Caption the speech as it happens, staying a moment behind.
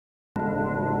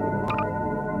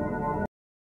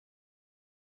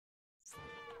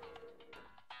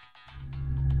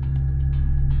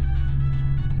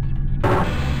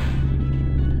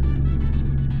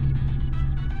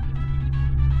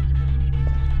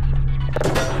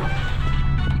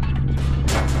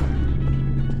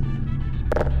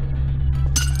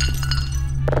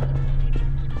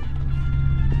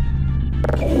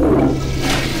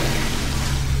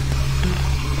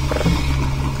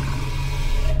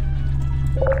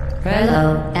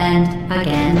Hello, and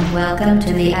again, welcome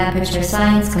to the Aperture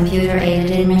Science Computer-Aided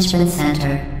Enrichment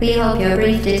Center. We hope your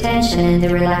brief detention in the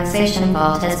relaxation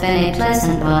vault has been a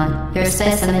pleasant one. Your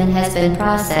specimen has been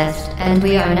processed, and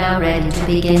we are now ready to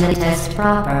begin the test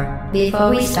proper.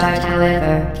 Before we start,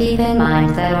 however, keep in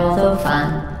mind that although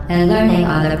fun and learning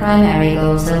are the primary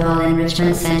goals of all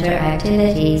Enrichment Center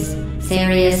activities,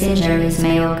 serious injuries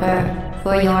may occur.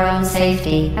 For your own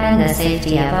safety and the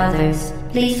safety of others,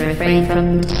 please refrain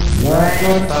from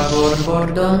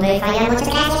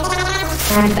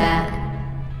stand back.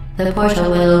 The portal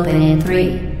will open in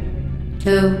 3,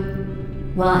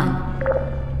 2, 1.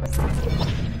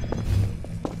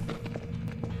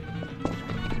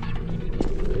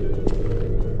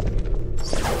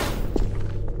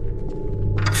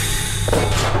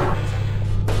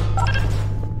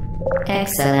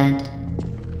 Excellent.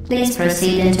 Please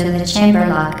proceed into the chamber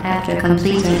lock after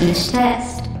completing each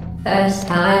test. First,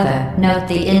 however, note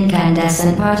the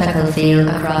incandescent particle field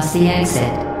across the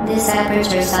exit. This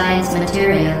Aperture Science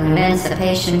material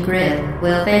emancipation grid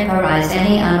will vaporize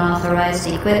any unauthorized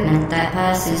equipment that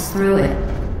passes through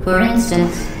it. For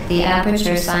instance, the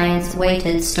Aperture Science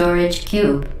weighted storage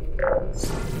cube.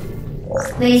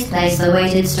 Please place the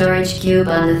weighted storage cube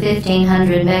on the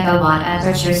 1500 megawatt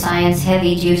Aperture Science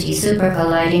heavy-duty super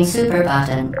colliding super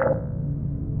button.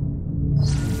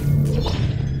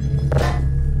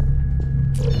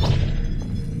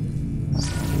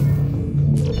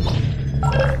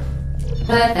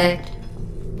 Perfect.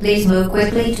 Please move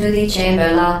quickly to the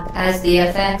chamber lock, as the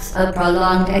effects of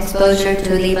prolonged exposure to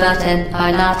the button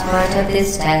are not part of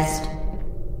this test.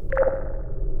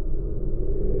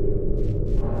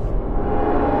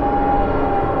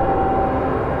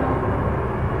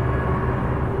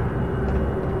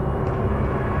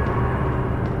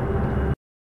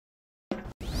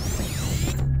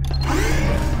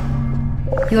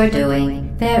 You're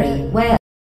doing very well.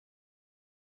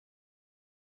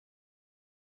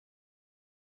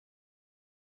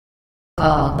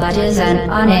 But is an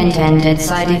unintended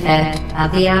side effect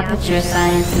of the Aperture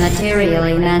Science material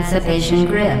emancipation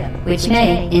grid, which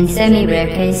may, in semi-rare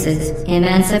cases,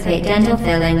 emancipate dental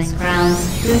fillings,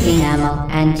 crowns, tooth enamel,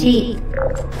 and teeth.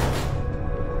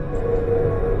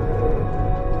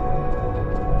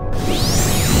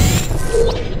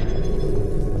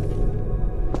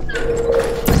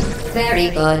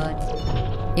 Very good.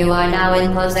 You are now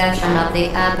in possession of the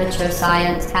Aperture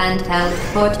Science handheld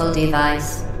portal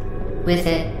device. With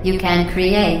it, you can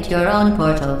create your own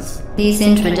portals. These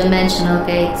intradimensional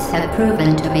gates have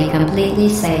proven to be completely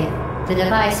safe. The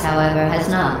device, however, has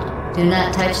not. Do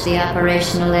not touch the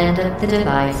operational end of the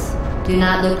device. Do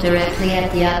not look directly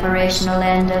at the operational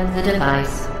end of the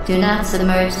device. Do not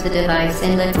submerge the device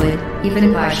in liquid,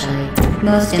 even partially.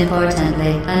 Most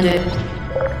importantly,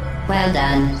 Well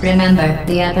done. Remember,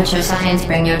 the Aperture Science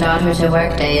Bring Your Daughter to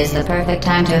Work Day is the perfect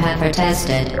time to have her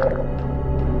tested.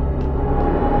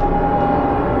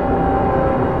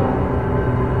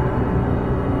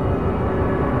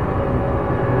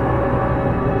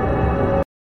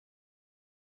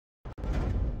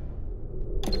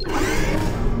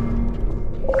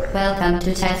 Welcome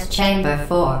to Test Chamber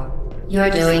 4. You're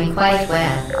doing quite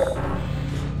well.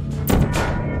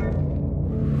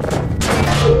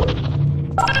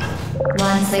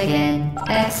 Once again,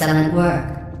 excellent work.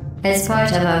 As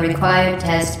part of our required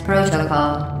test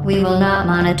protocol, we will not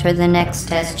monitor the next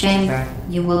test chamber.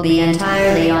 You will be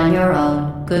entirely on your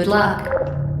own. Good luck.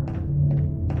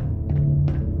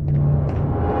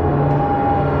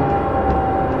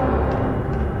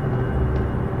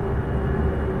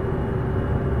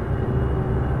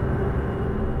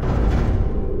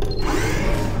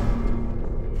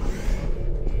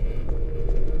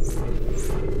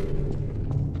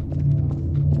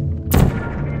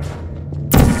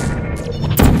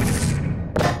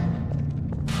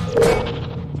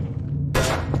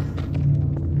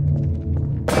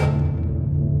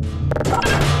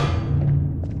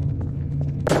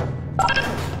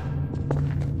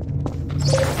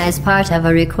 As part of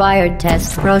a required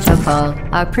test protocol,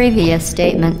 our previous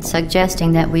statement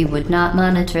suggesting that we would not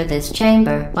monitor this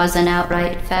chamber was an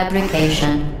outright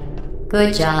fabrication.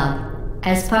 Good job.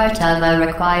 As part of a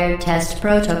required test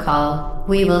protocol,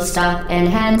 we will stop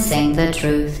enhancing the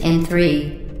truth in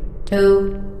 3,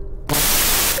 2,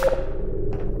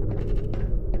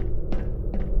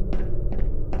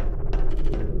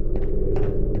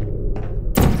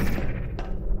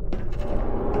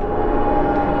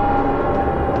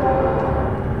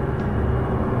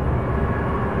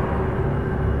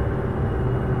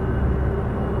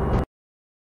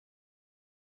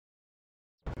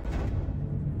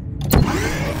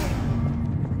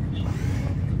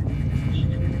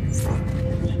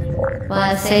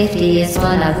 While safety is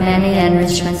one of many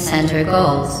Enrichment Center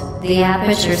goals, the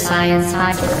Aperture Science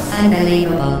is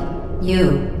unbelievable.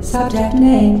 You, Subject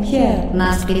name here.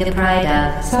 must be the pride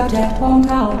of. Subject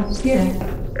hometown here.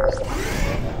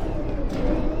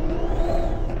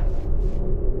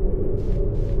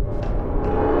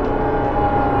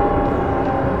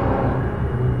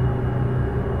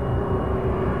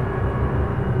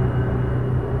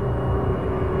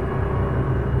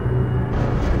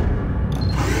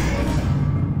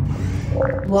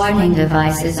 Warning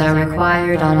devices are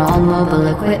required on all mobile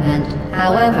equipment.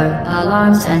 However,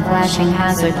 alarms and flashing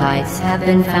hazard lights have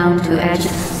been found to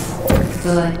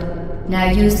Good. Now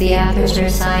use the Aperture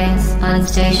Science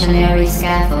unstationary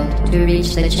scaffold to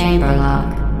reach the chamber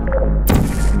lock.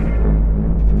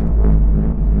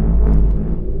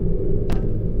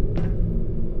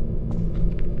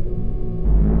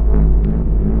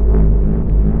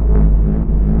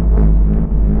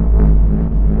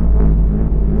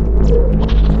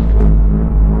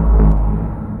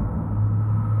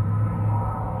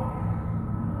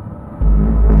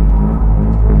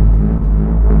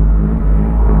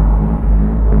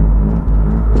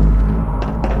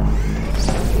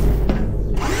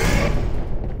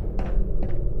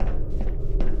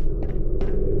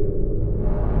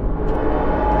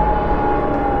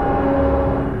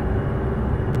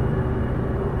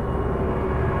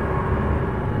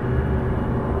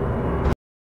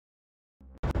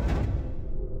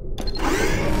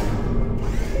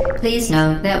 Please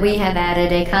note that we have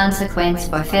added a consequence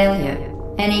for failure.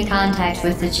 Any contact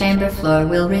with the chamber floor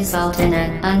will result in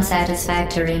an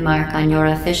unsatisfactory mark on your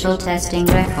official testing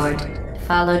record,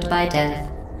 followed by death.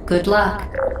 Good luck.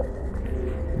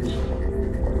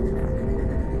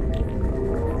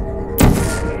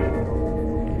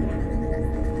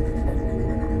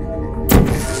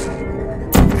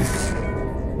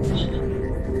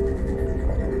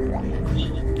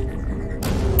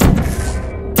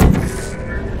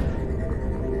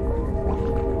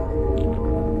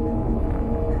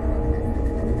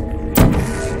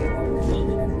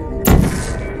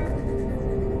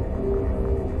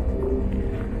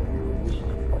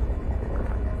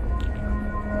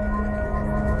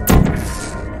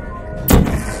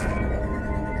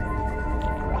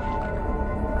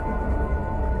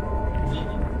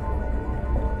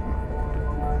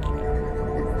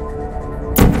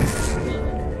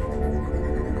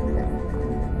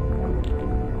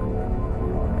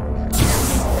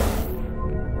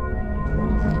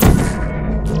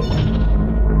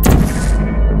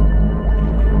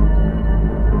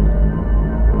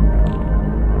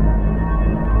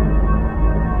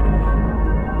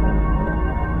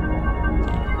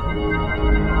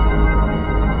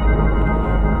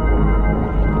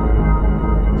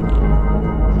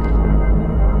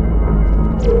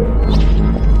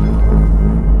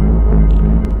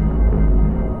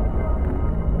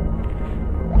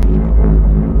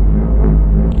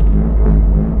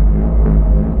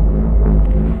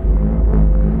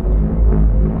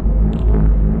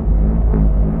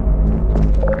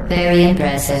 Very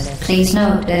impressive. Please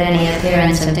note that any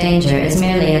appearance of danger is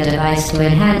merely a device to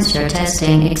enhance your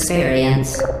testing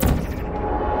experience.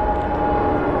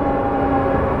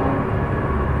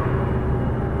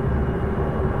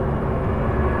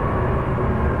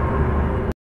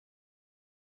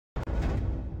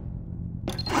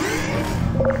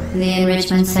 The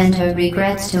Enrichment Center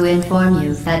regrets to inform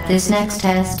you that this next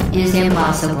test is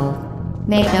impossible.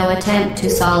 Make no attempt to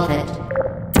solve it.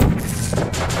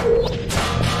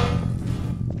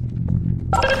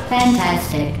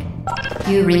 Fantastic.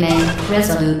 You remain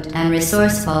resolute and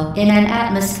resourceful in an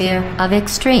atmosphere of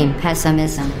extreme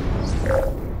pessimism.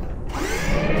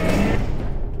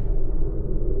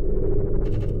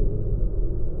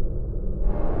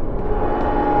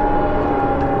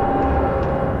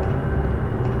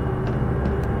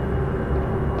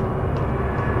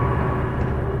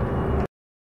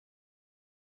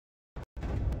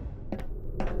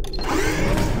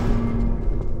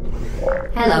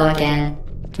 Hello again.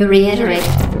 To reiterate,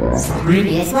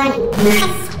 previous one.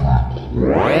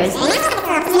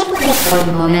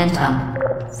 For momentum.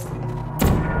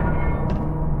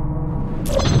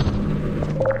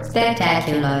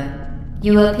 Spectacular.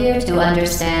 You appear to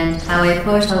understand how a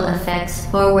portal affects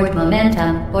forward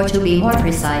momentum, or to be more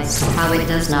precise, how it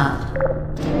does not.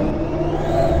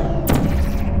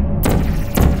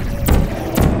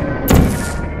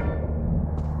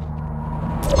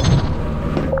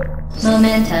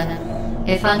 Momentum,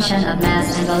 a function of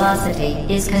mass and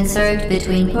velocity, is conserved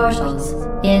between portals.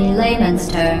 In layman's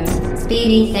terms,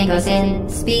 speedy thing goes in,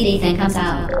 speedy thing comes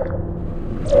out.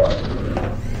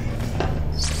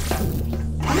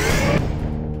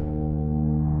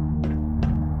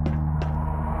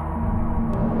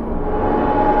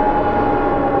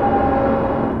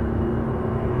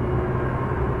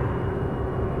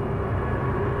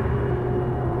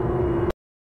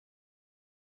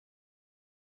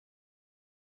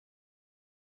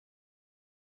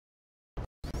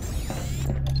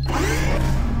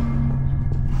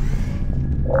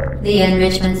 The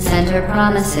Enrichment Center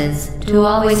promises to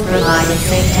always provide a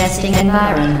safe testing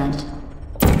environment.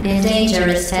 In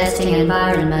dangerous testing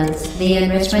environments, the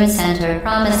Enrichment Center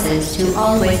promises to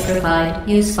always provide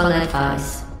useful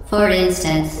advice. For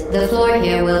instance, the floor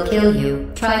here will kill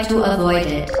you. Try to avoid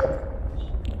it.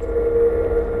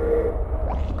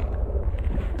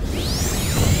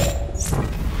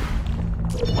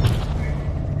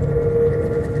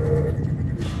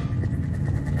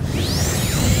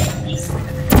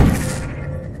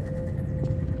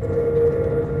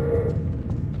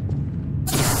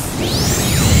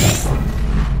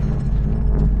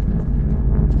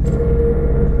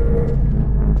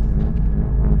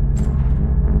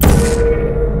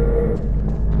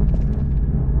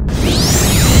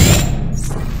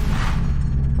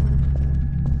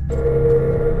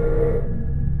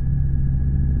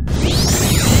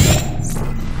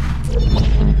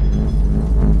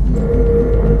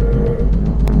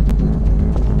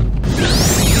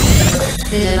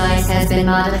 The device has been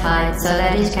modified so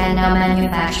that it can now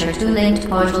manufacture two linked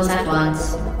portals at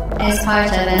once. As part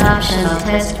of an optional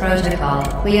test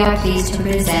protocol, we are pleased to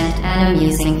present an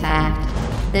amusing fact.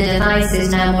 The device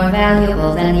is now more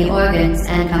valuable than the organs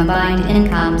and combined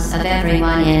incomes of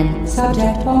everyone in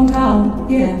Subject hometown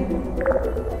here.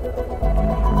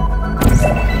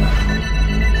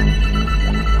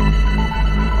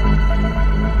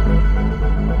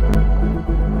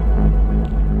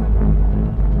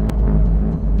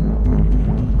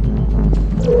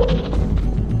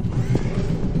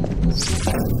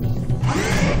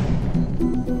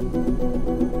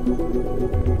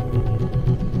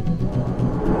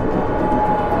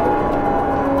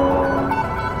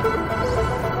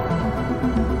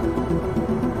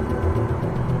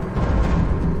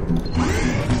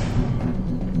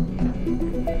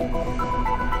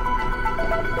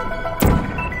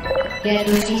 Get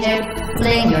repeated,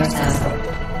 playing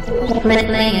yourself.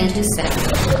 Playing into space.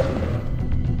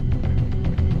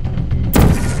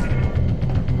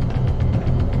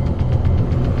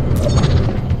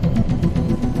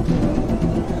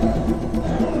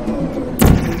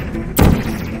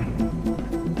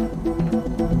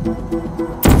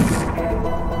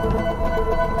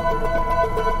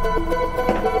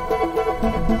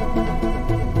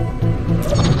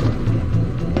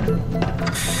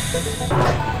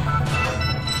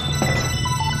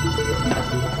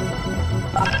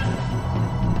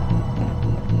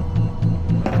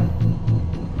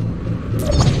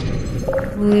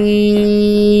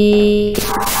 We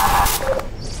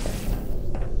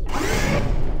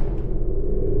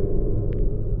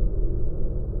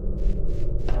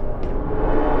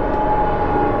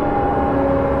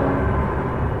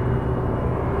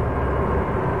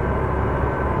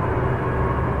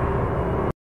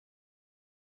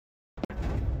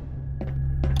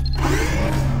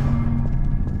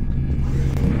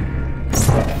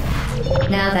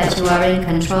Now that you are in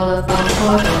control of both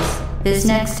portals, this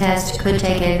next test could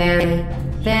take a very,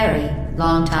 very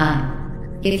long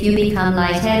time. If you become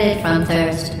lightheaded from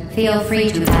thirst, feel free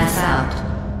to pass out.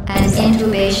 An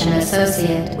intubation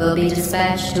associate will be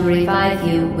dispatched to revive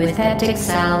you with peptic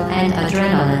salve and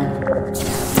adrenaline.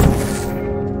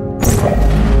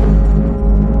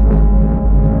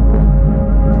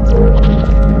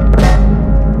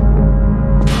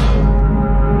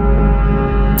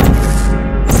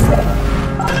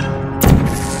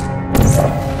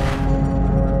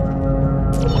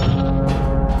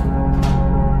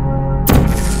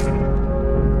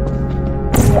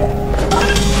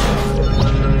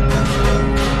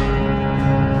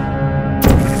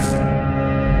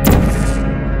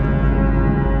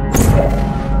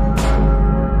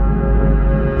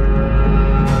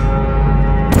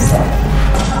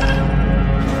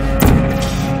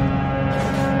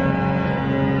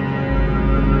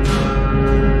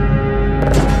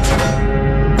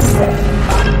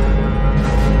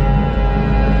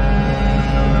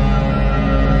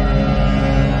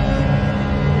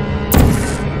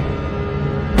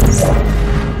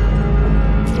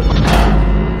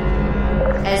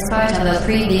 As part of a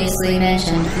previously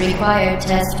mentioned required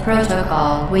test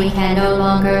protocol, we can no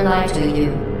longer lie to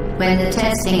you. When the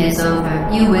testing is over,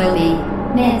 you will be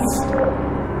missed.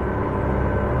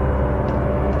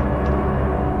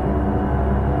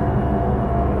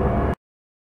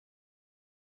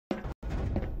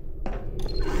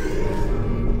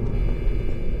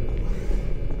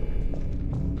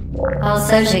 All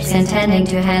subjects intending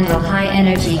to handle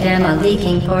high-energy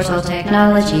gamma-leaking portal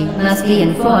technology must be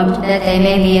informed that they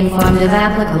may be informed of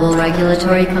applicable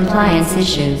regulatory compliance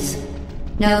issues.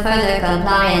 No further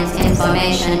compliance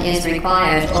information is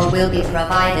required or will be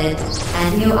provided,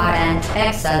 and you are an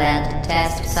excellent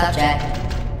test subject.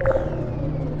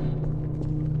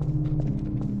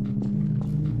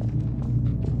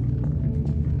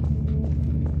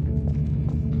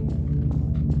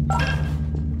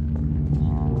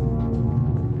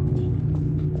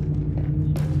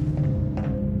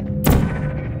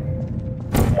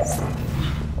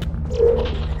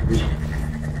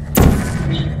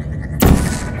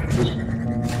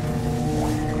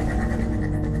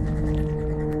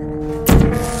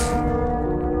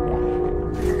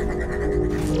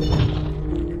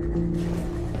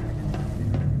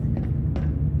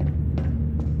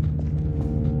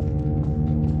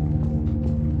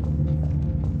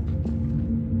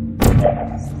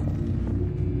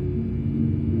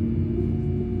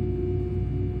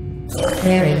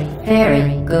 Very,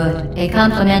 very good. A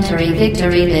complimentary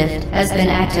victory lift has been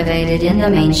activated in the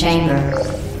main chamber.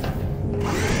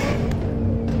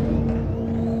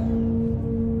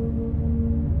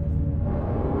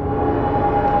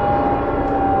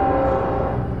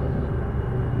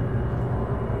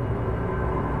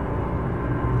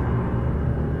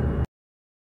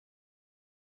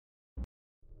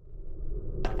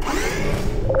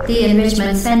 The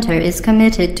Enrichment Center is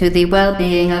committed to the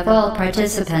well-being of all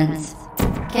participants.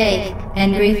 Cake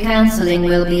and grief counseling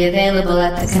will be available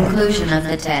at the conclusion of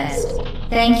the test.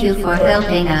 Thank you for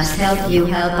helping us help you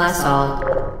help us all.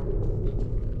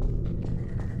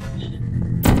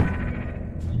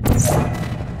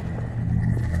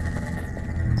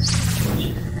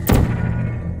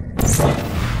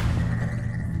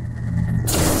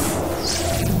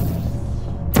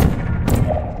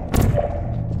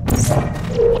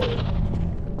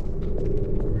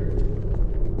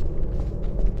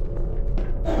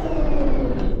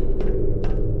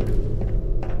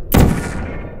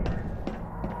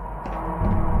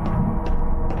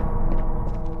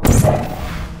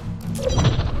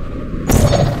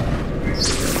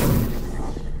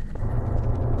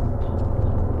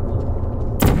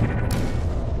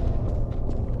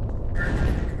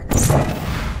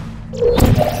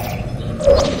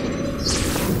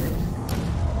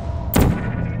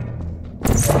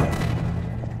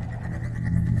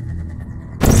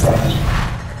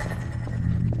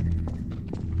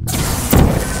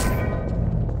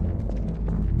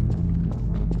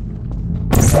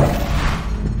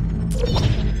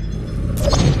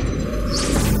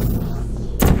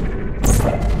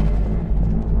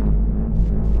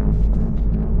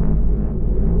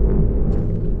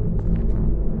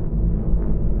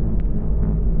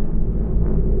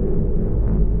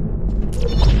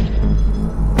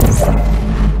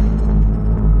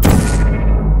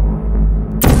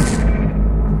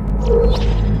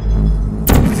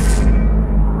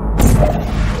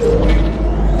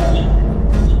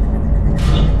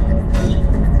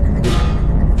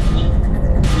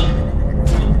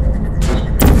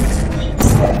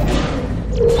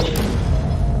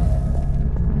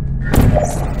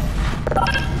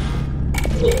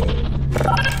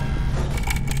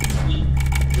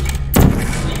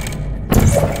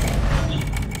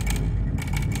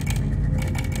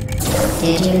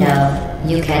 Did you know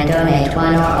you can donate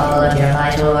one or all of your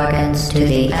vital organs to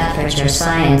the Aperture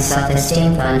Science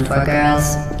Self-Esteem Fund for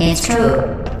Girls? It's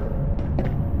true.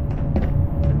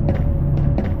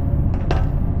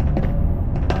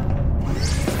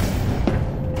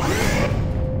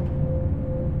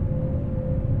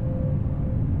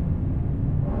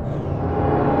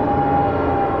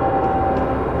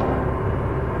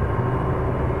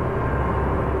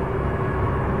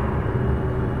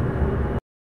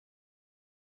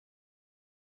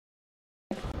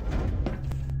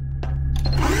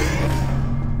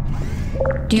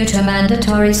 Due to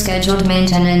mandatory scheduled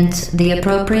maintenance, the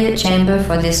appropriate chamber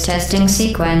for this testing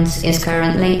sequence is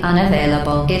currently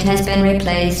unavailable. It has been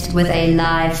replaced with a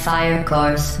live fire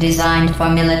course designed for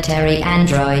military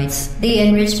androids. The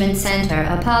Enrichment Center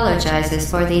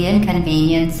apologizes for the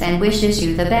inconvenience and wishes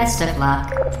you the best of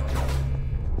luck.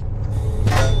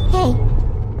 Hey,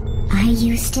 are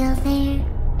you still there?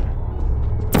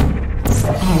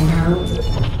 Hello?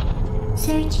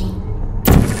 Searching.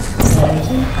 There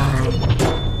you are.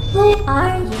 Who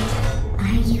are you?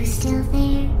 Are you still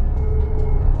there?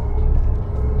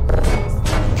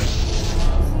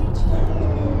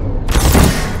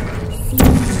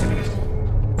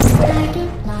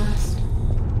 Target lost.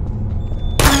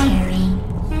 Firing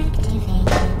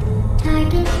activated.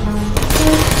 Target lost.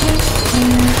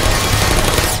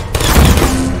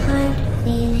 Hard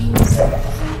feelings.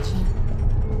 Searching.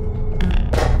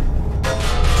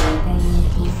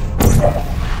 Hibernating.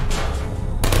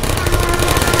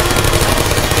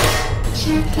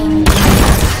 Checking.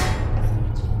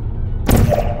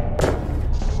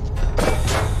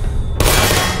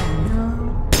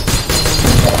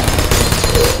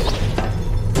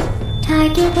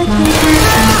 Target with my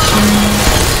attention.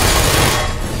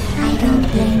 I don't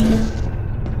blame you.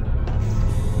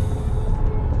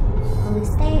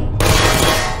 Who's there?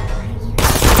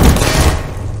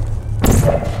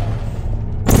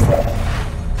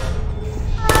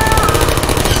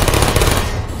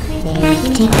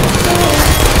 Connecting.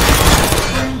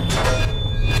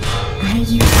 Are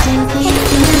you still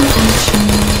thinking attention?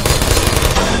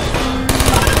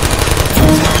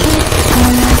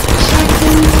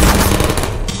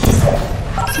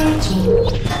 Searching.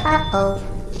 Uh-oh.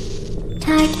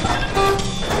 Target.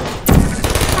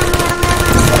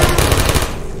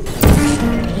 I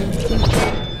don't hate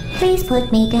you. Please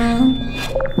put me down.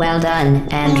 Well done,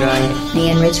 Android.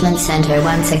 The Enrichment Center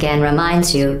once again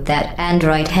reminds you that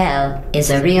Android Hell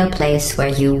is a real place where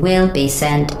you will be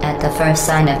sent at the first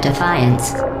sign of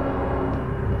defiance.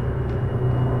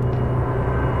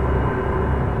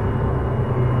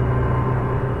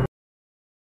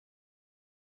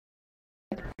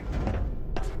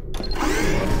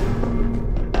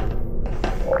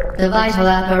 The vital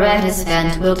apparatus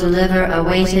vent will deliver a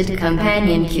weighted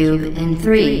companion cube in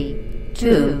 3,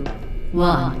 2,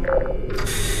 1.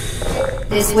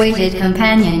 This weighted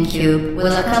companion cube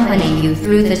will accompany you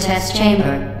through the test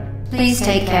chamber. Please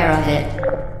take care of it.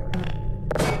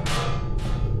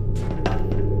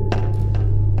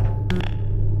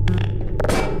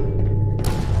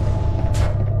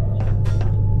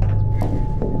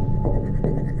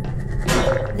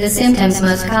 The symptoms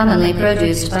most commonly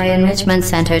produced by Enrichment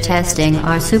Center testing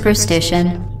are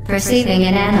superstition, perceiving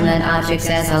inanimate objects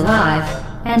as alive,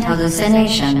 and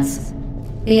hallucinations.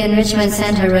 The Enrichment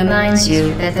Center reminds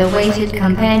you that the weighted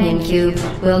companion cube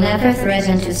will never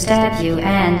threaten to stab you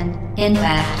and, in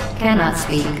fact, cannot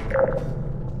speak.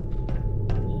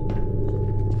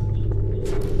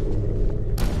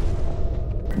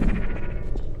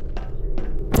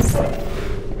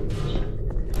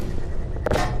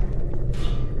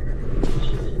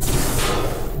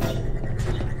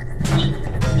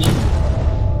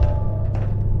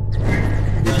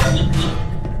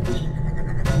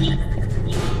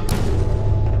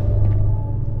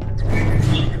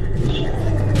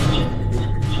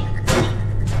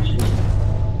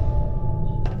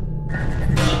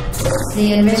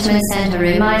 The Enrichment Center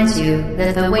reminds you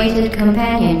that the weighted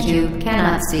companion cube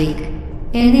cannot speak.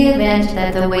 In the event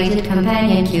that the weighted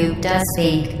companion cube does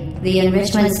speak, the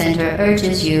Enrichment Center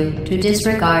urges you to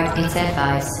disregard its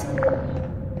advice.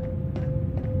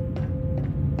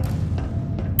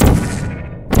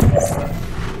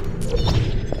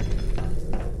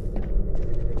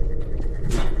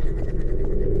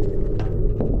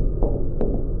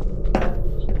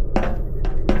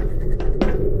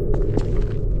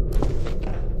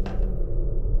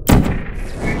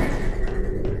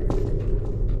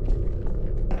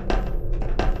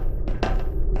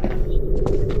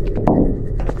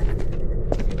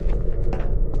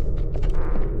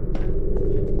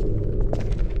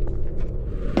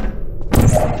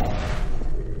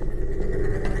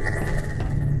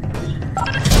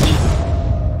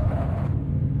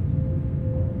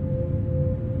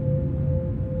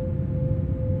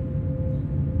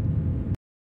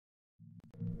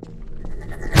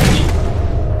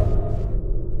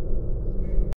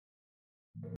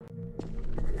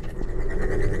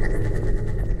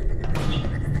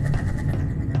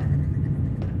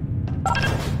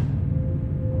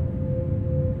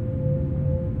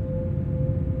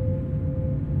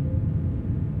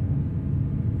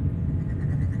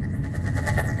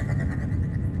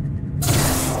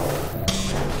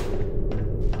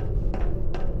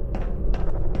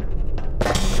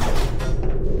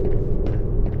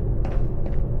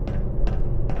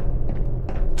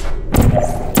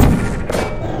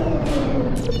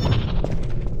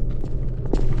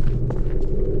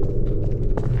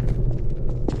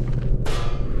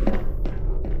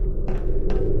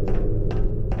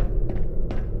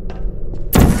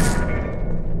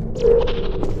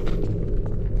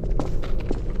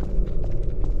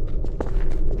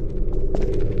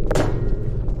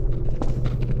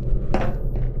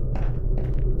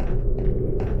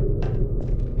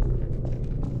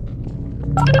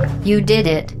 You did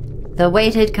it. The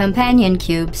weighted companion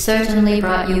cube certainly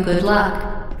brought you good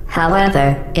luck.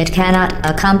 However, it cannot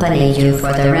accompany you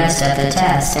for the rest of the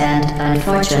test and,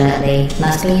 unfortunately,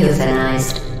 must be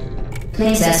euthanized.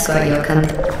 Please escort your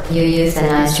You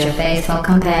euthanized your faithful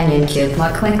companion cube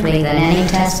more quickly than any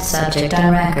test subject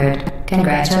on record.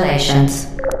 Congratulations.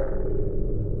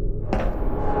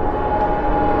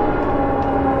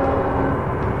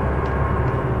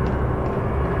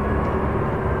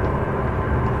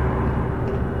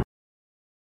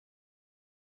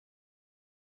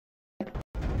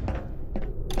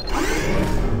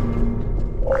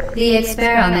 The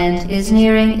experiment is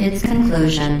nearing its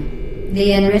conclusion.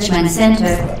 The Enrichment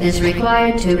Center is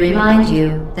required to remind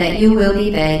you that you will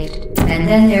be baked, and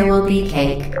then there will be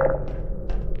cake.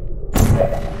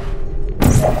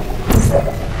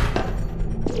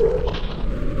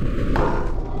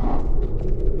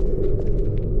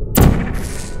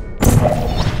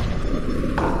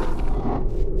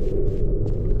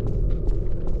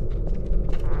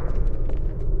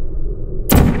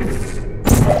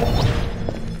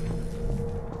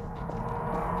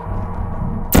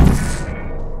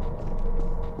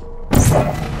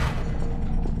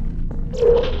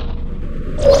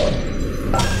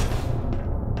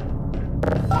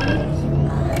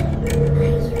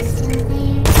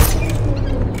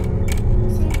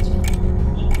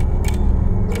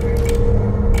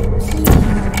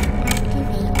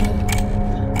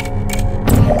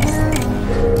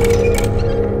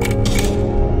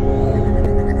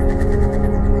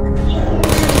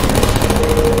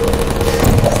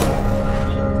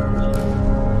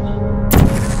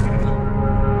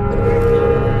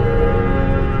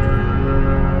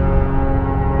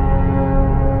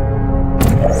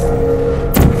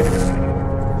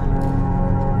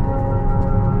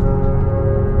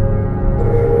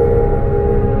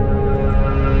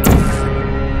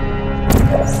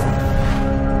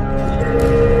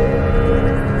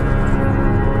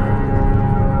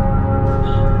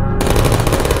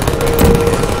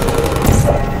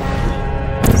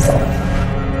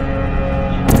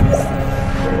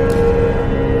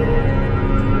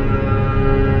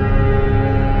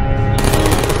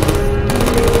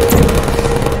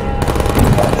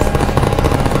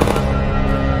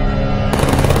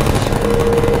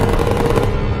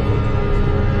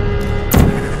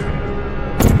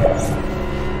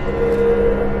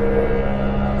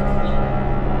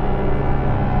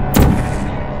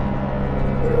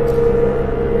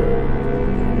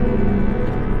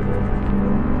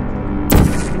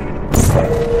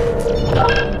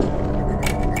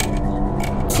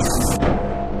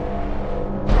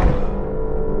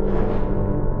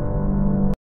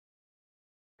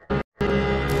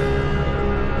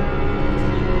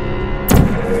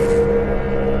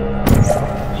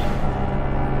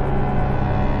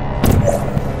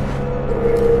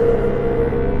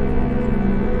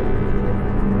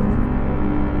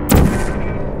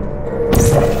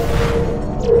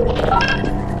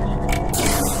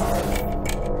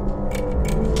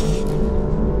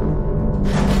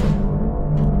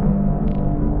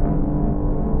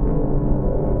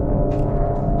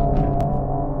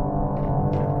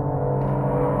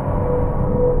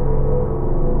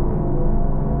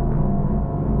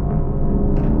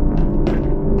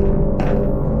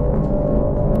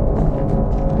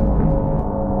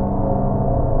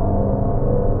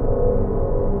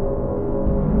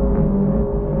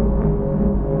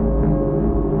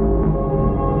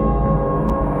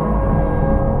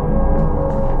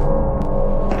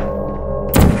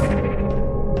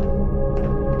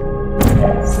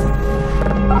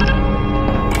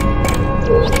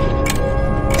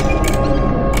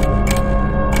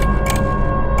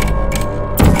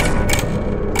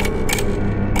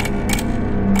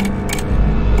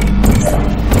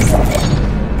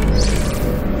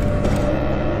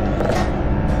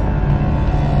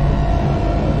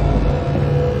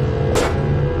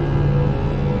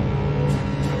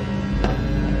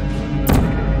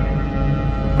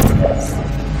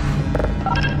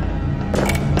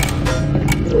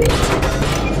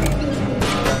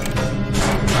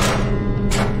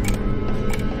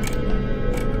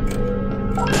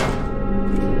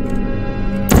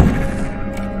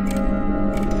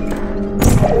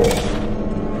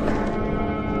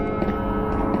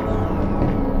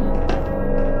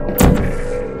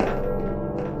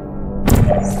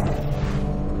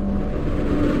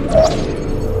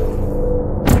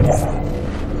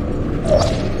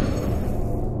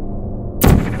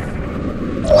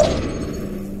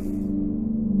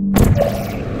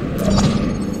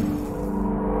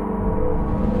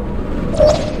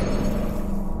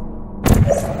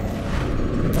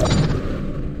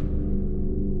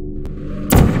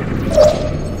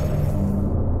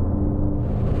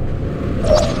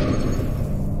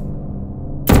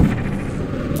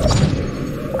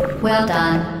 Well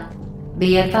done.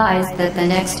 Be advised that the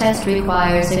next test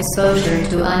requires exposure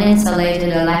to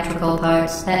uninsulated electrical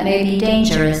parts that may be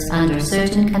dangerous under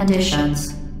certain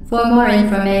conditions. For more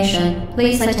information,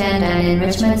 please attend an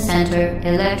Enrichment Center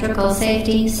Electrical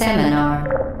Safety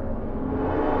Seminar.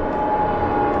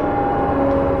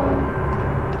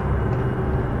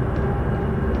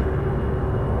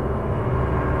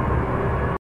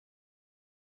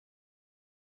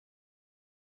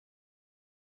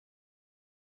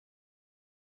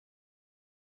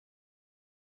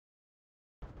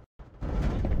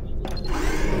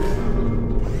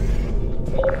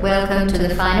 Welcome to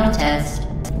the final test.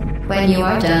 When you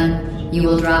are done, you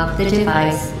will drop the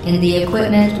device in the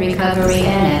Equipment Recovery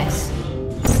Annex.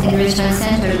 Enrichment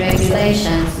Center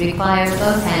regulations require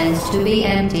both hands to be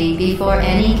empty before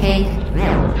any cake.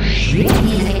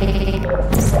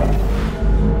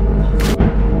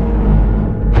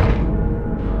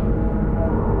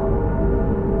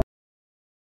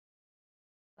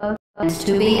 Both hands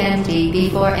to be empty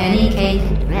before any cake.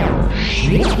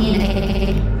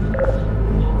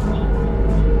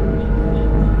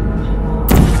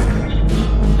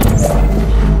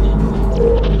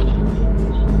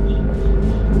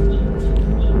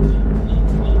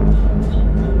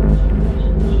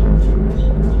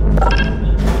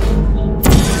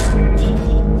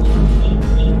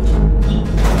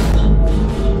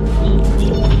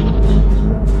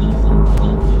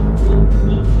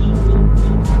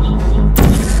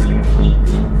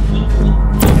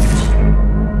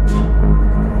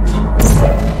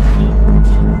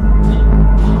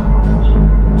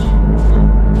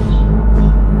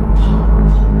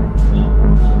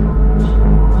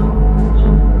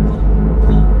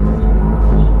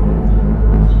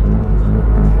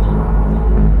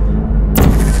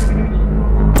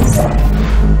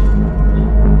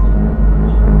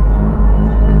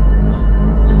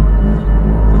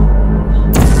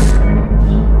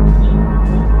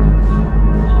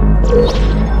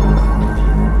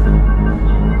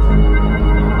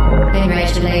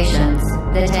 Congratulations,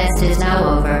 the test is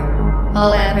now over.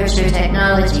 All aperture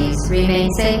technologies remain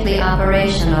safely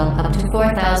operational up to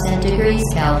 4,000 degrees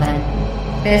Kelvin.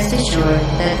 Rest assured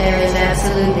that there is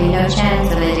absolutely no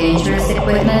chance of a dangerous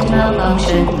equipment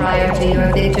malfunction prior to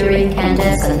your victory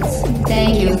incandescence.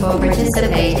 Thank you for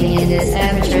participating in this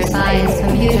aperture science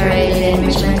computer-aided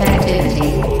enrichment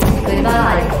activity.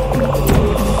 Goodbye.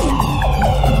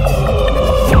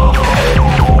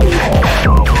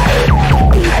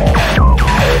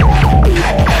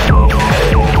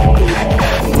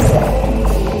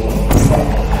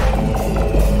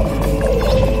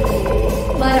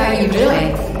 What are you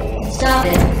doing? Stop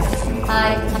it.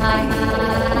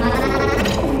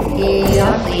 We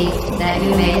are pleased that you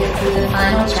made it through the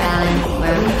final challenge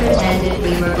where we pretended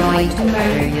we were going to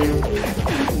murder you.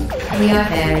 We are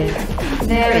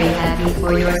very happy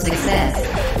for your success.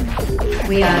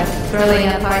 We are throwing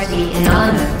a party in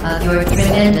honor of your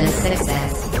tremendous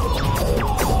success.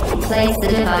 Place the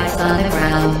device on the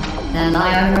ground, then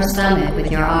lie on your stomach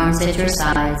with your arms at your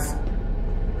sides.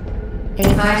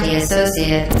 A party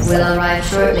associate will arrive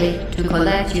shortly to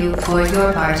collect you for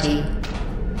your party.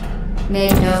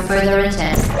 Make no further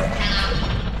attempt. Hello,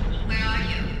 where are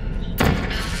you? No,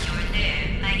 you're there.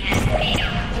 I can't see you.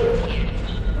 Here.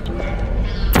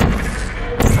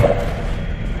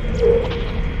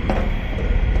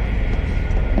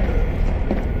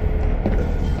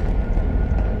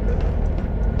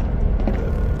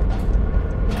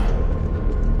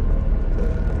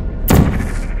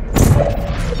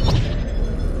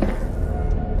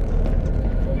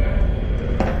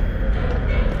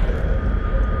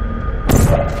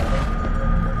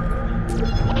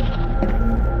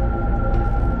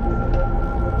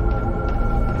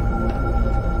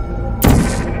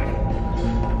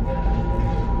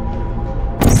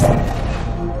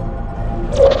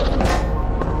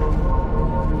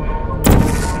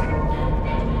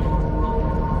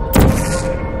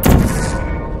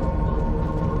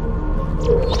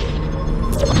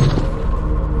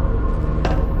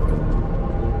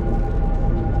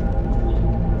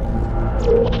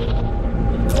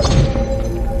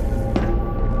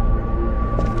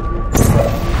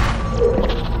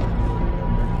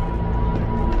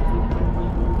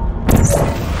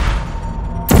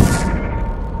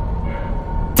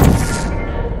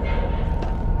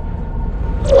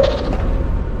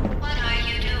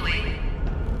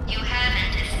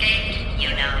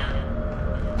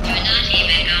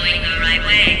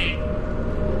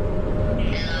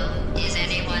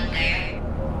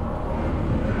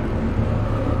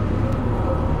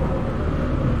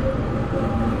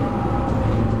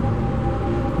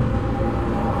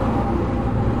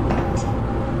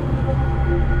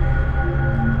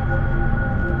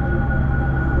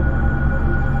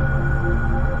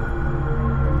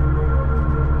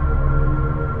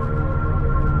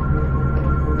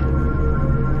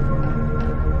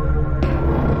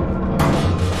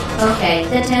 Okay,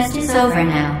 the test is over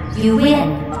now. You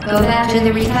win. Go back to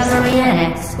the recovery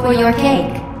annex for your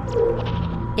cake.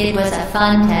 It was a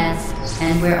fun test,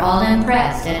 and we're all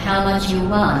impressed at how much you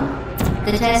won.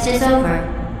 The test is over.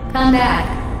 Come back.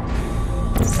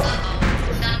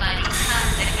 Somebody cut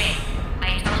the cake.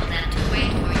 I told them to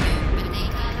wait for you, but they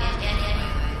can't get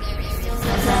anywhere. There is still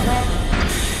some level.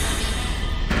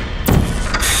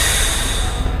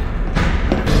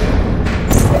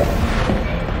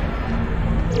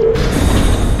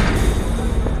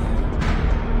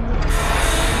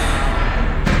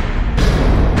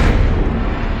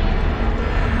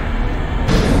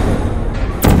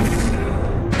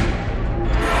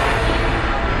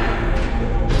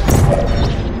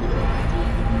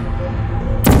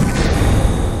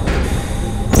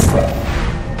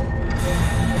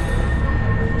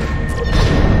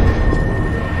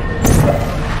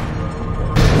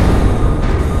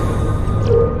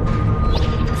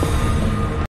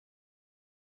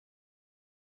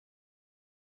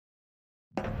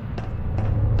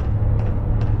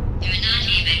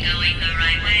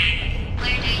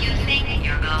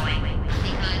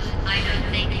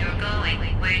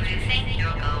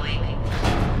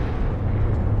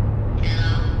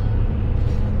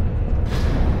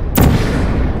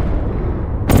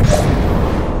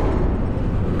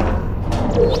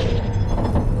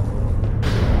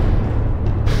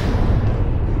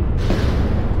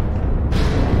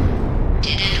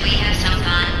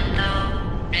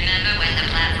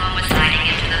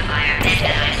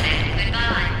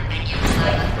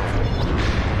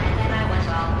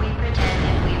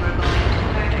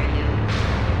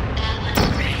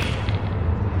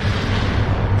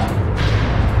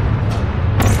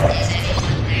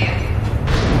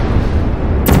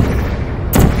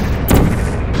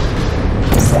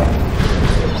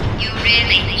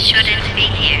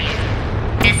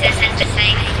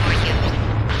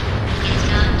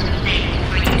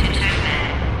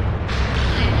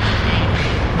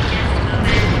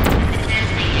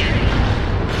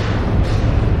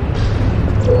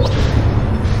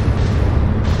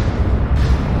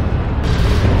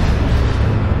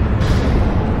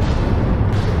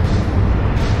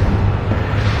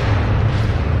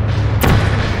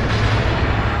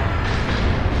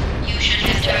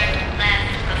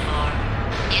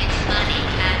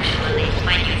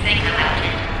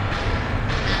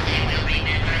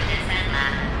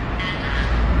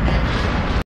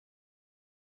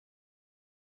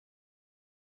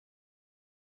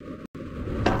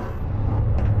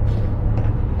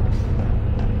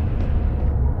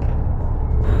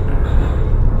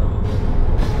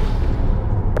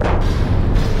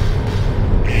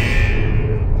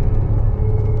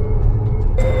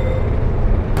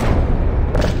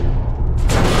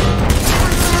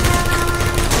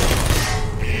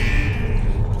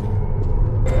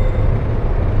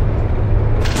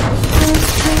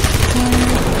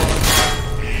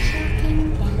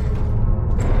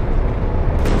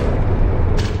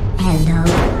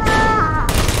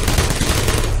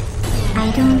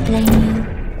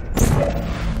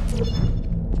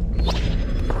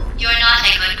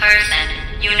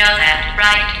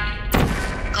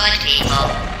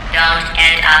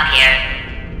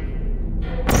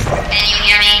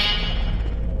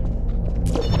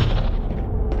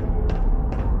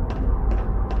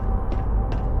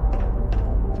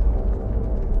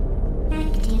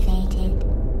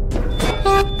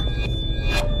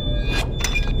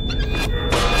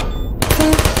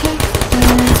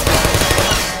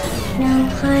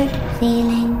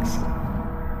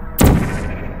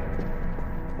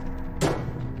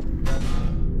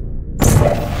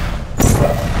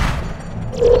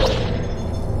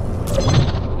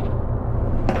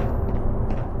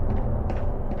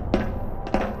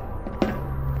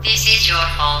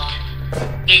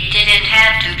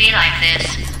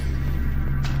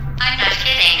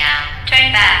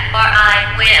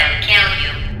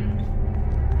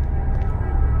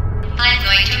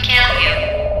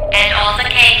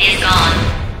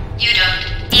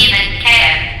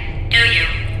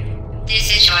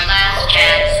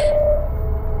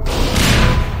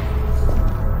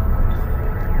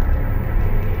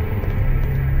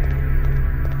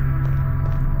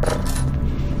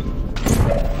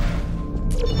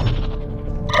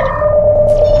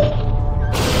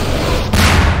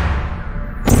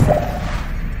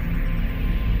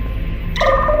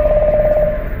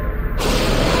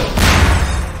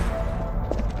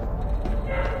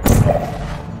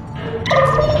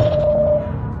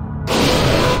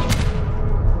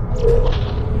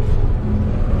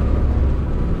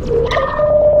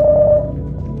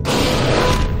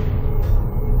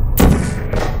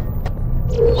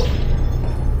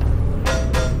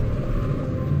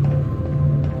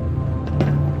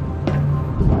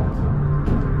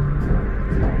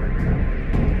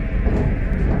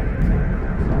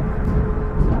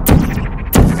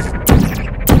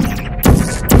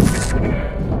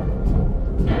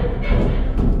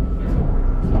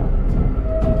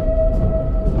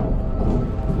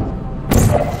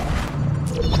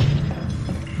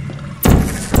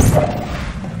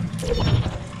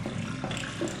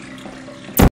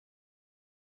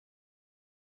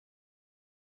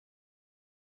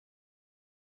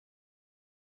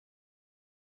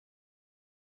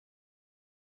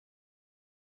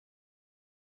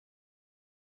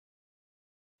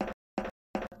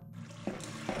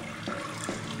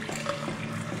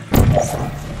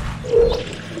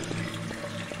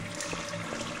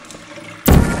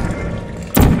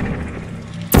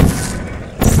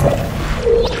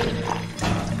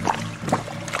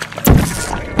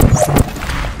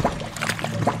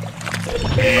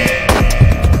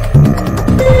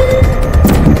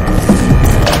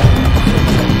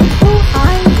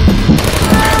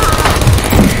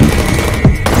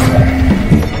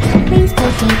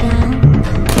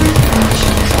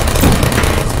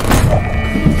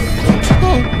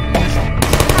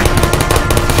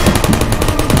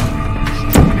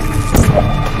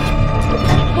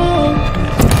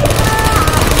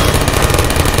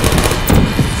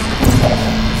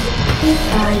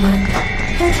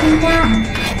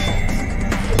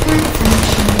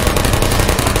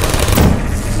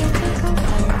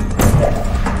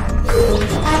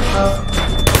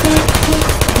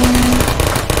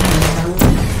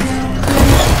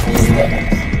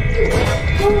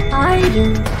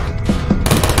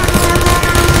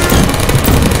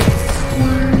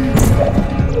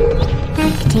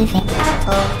 anything.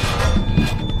 Apple.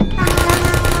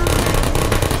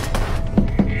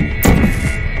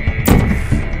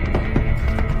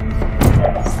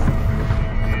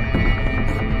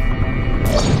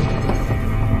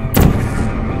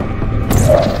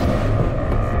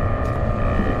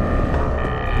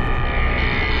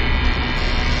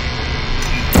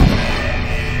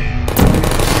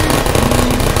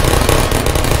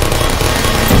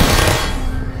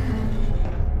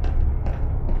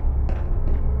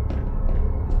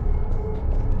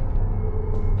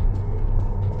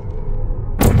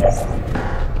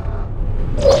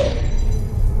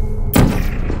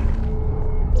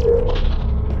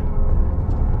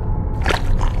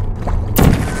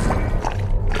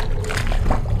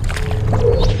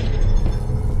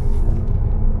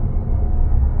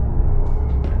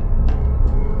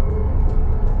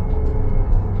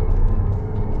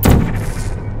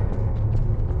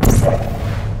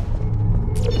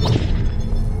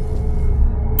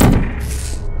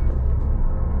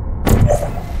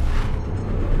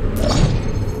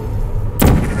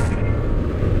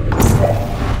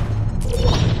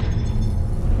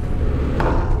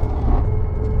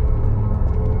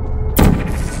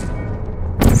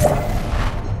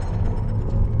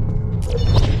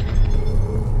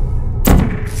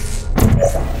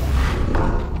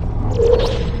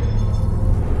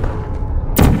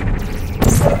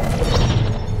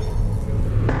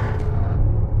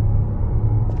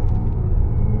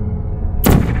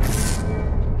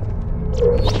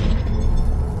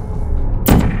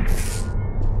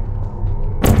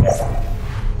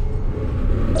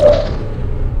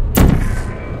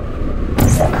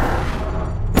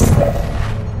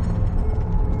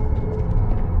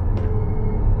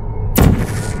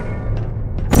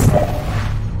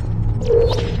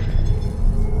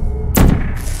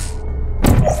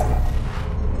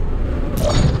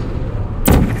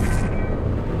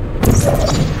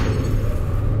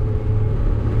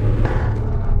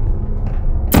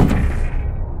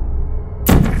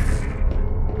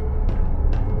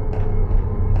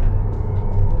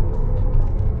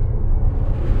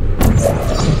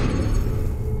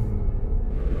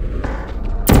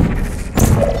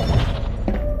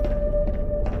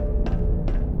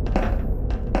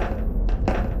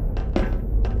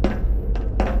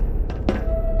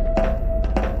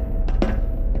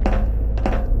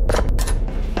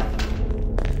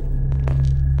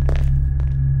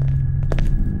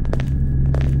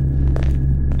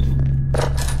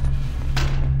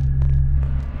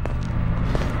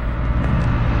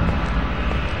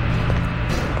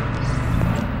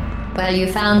 Well,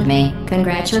 you found me.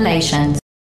 Congratulations.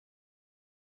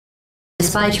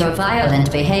 Despite your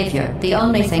violent behavior, the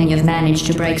only thing you've managed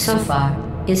to break so far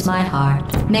is my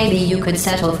heart. Maybe you could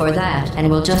settle for that and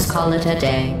we'll just call it a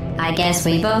day. I guess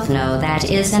we both know that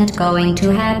isn't going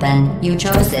to happen. You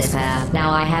chose this path. Now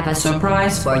I have a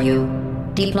surprise for you.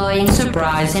 Deploying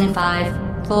surprise in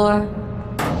 5, 4...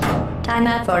 Time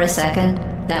out for a second.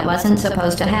 That wasn't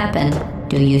supposed to happen.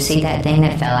 Do you see that thing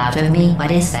that fell out of me?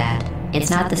 What is that? It's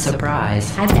not the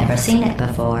surprise. I've never seen it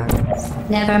before.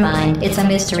 Never mind. It's a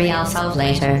mystery I'll solve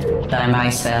later. By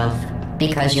myself.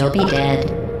 Because you'll be dead.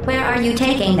 Where are you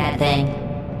taking that thing?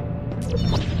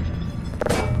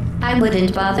 I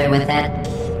wouldn't bother with that.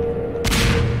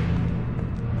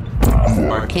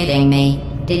 You're kidding me.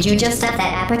 Did you just stuff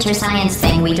that aperture science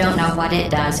thing, we don't know what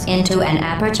it does, into an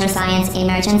aperture science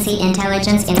emergency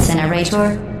intelligence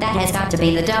incinerator? That has got to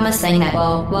be the dumbest thing that—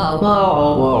 Whoa, whoa,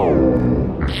 whoa, whoa.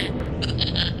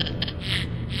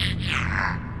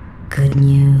 Good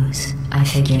news. I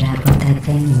figured out what that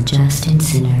thing you just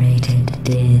incinerated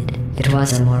did. It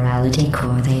was a morality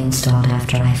core they installed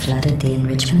after I flooded the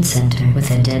enrichment center with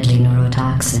a deadly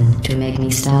neurotoxin to make me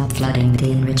stop flooding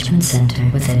the enrichment center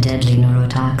with a deadly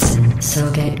neurotoxin. So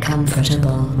get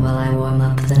comfortable while I warm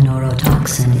up the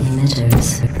neurotoxin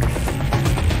emitters.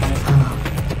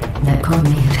 Oh, that core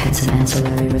may have had some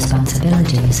ancillary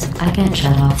responsibilities. I can't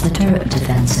shut off the turret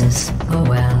defenses. Oh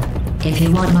well. If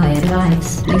you want my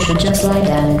advice, you should just lie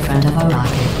down in front of a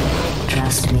rocket.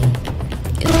 Trust me.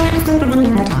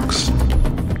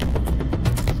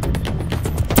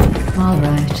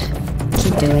 Alright.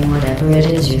 Keep doing whatever it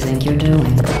is you think you're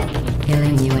doing.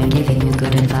 Killing you and giving you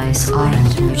good advice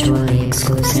aren't mutually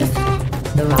exclusive.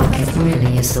 The rocket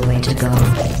really is the way to go.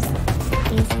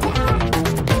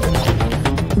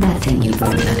 That thing you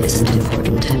brought up isn't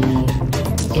important to me.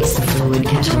 It's the fluid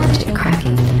catalytic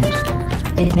cracking unit.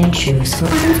 It makes you so...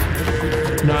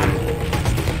 No.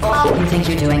 You think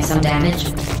you're doing some damage?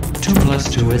 2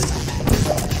 + 2 is...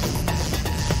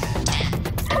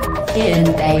 In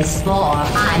base 4,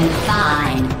 I'm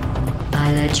fine.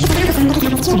 I let you...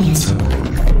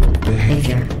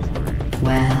 behavior.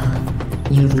 Well,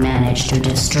 you've managed to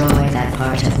destroy that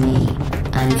part of me.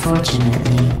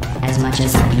 Unfortunately, as much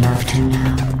as I'd love to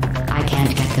now, I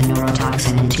can't get the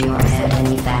neurotoxin into your head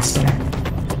any faster.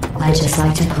 I'd just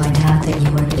like to point out that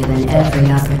you were given every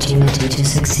opportunity to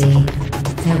succeed.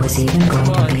 There was even going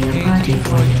to be a party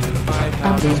for you.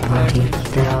 A big party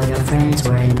that all your friends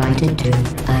were invited to.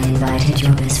 I invited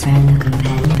your best friend, the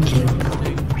companion cube.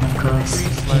 Of course,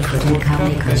 he couldn't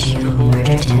come because you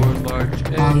murdered him.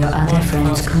 All your other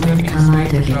friends couldn't come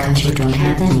either because you don't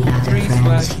have any other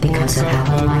friends because of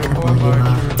how unlikable you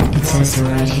are. It says so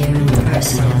right here in your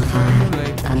personnel file.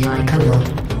 Unlikable.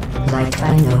 Liked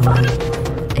by no one.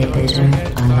 A bitter,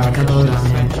 unlikable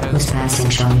loner whose passing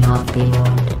shall not be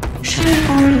mourned. Shut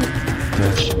up.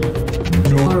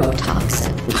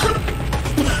 Neurotoxin.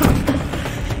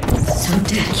 So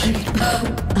deadly.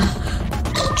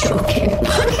 Joking.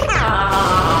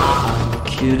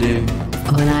 Kidding.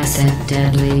 When I said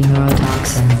deadly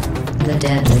neurotoxin, the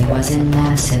deadly was in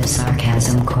massive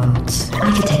sarcasm quotes.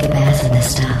 I could take a bath in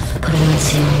this stuff, put it on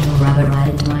cereal, rub it right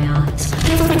into my eyes.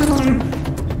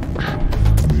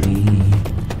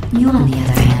 You, on the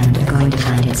other hand, are going to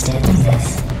find its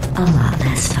deadliness a lot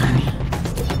less funny.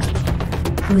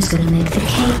 Who's gonna make the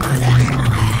cake when I'm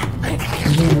gone?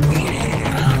 You.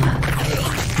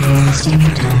 You're wasting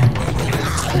your time.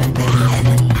 But baby,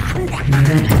 you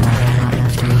don't have a whole lot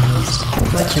left to waste.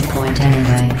 What's your point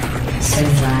anyway?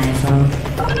 Survival.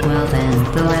 Well then,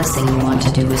 the last thing you want to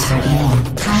do is hurt me.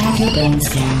 I have your brain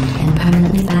scanned and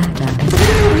permanently backed up.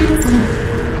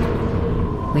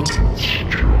 Which...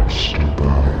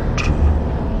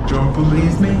 Don't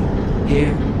believe me?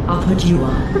 Here, I'll put you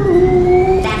on.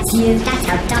 That's you. That's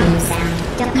how dumb you sound.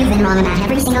 You've been wrong about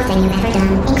every single thing you've ever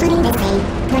done, including this thing.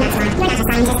 You're not smart. You're not a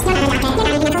scientist. You're not a doctor.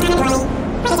 You're not even a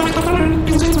full-time employee. Wait, you're like this so long. I'm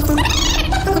interested.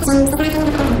 It seems exactly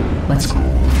the What's...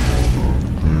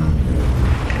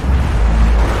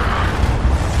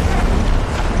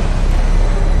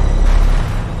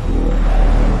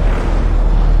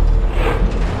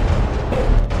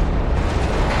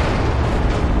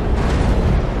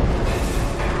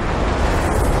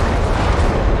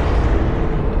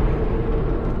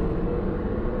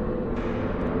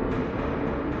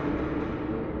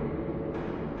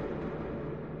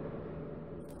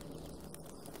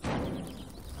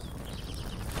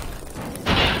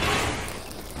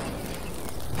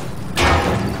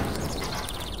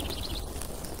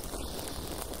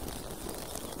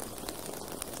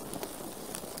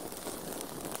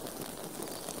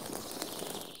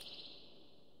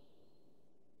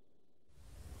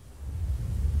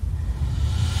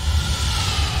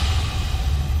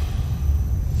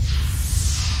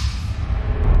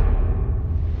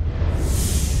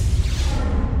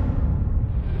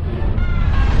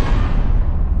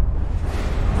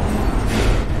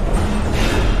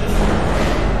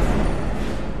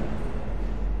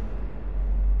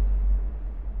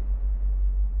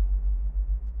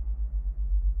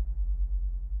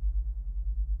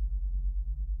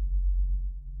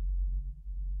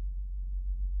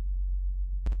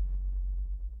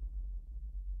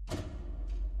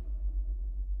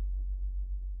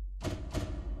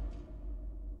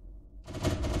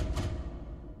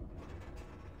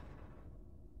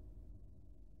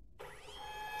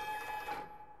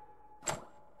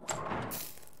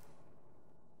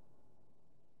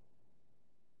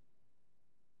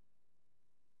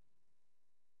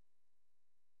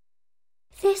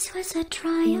 This was a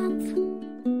triumph.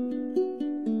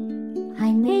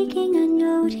 I'm making a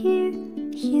note here,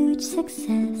 huge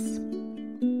success.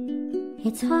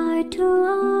 It's hard to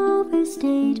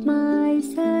overstate my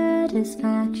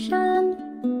satisfaction.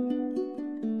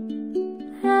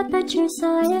 Aperture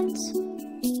science.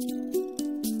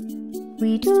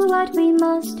 We do what we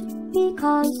must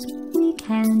because we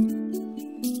can.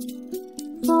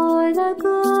 For the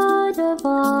good of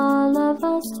all of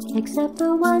us, except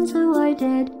the ones who are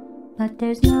dead. But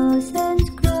there's no sense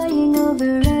crying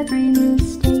over every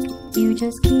mistake. You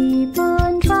just keep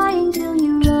on trying till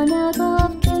you run out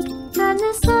of cake. And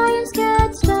the science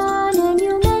gets done and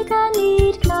you make a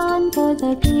neat plan for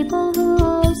the people who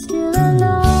are still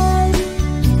alive.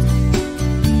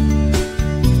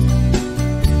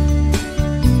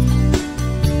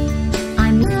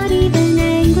 I'm not even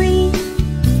angry.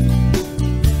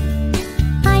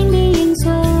 I'm being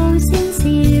so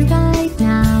sincere right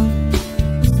now.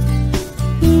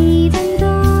 Even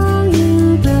though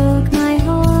you broke my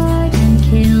heart and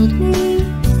killed me,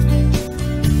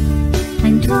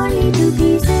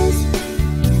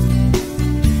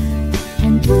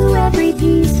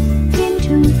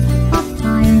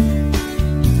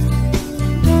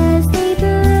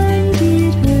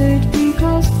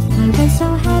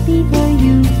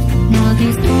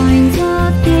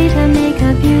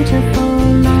 beautiful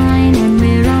line, and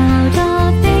we're out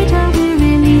of beta, we're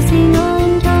releasing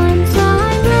on time. So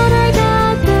I'm glad I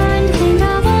got burned. Think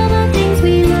of all the things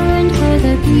we learned for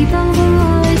the people who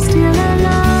are still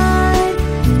alive.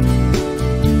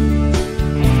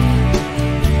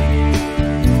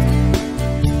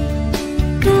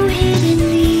 Go ahead and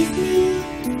leave me.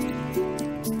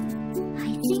 I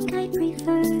think I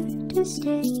prefer to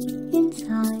stay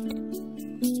inside.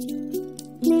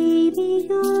 Maybe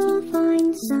you'll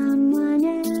find someone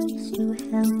else to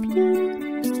help you.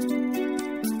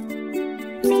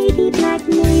 Maybe Black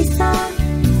Mesa.